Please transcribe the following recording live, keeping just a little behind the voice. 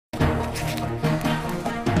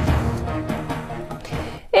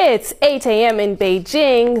It's 8 a.m. in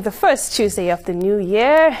Beijing, the first Tuesday of the new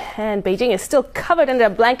year, and Beijing is still covered under a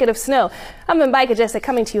blanket of snow. I'm Mbaika Jessa,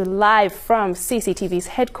 coming to you live from CCTV's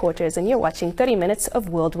headquarters, and you're watching 30 minutes of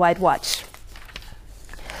Worldwide Watch.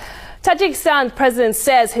 Tajikistan president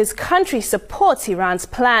says his country supports Iran's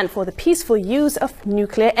plan for the peaceful use of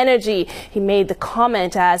nuclear energy. He made the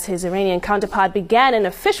comment as his Iranian counterpart began an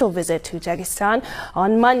official visit to Tajikistan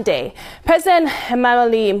on Monday. President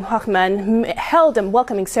Emomali Rahman held a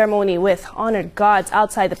welcoming ceremony with honored guards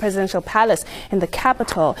outside the presidential palace in the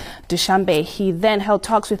capital, Dushanbe. He then held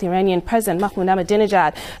talks with Iranian President Mahmoud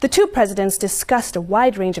Ahmadinejad. The two presidents discussed a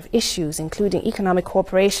wide range of issues, including economic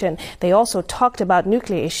cooperation. They also talked about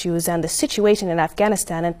nuclear issues and the situation in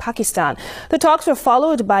Afghanistan and Pakistan. The talks were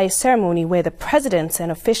followed by a ceremony where the presidents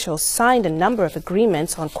and officials signed a number of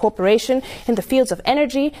agreements on cooperation in the fields of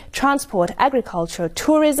energy, transport, agriculture,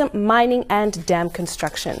 tourism, mining and dam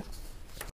construction.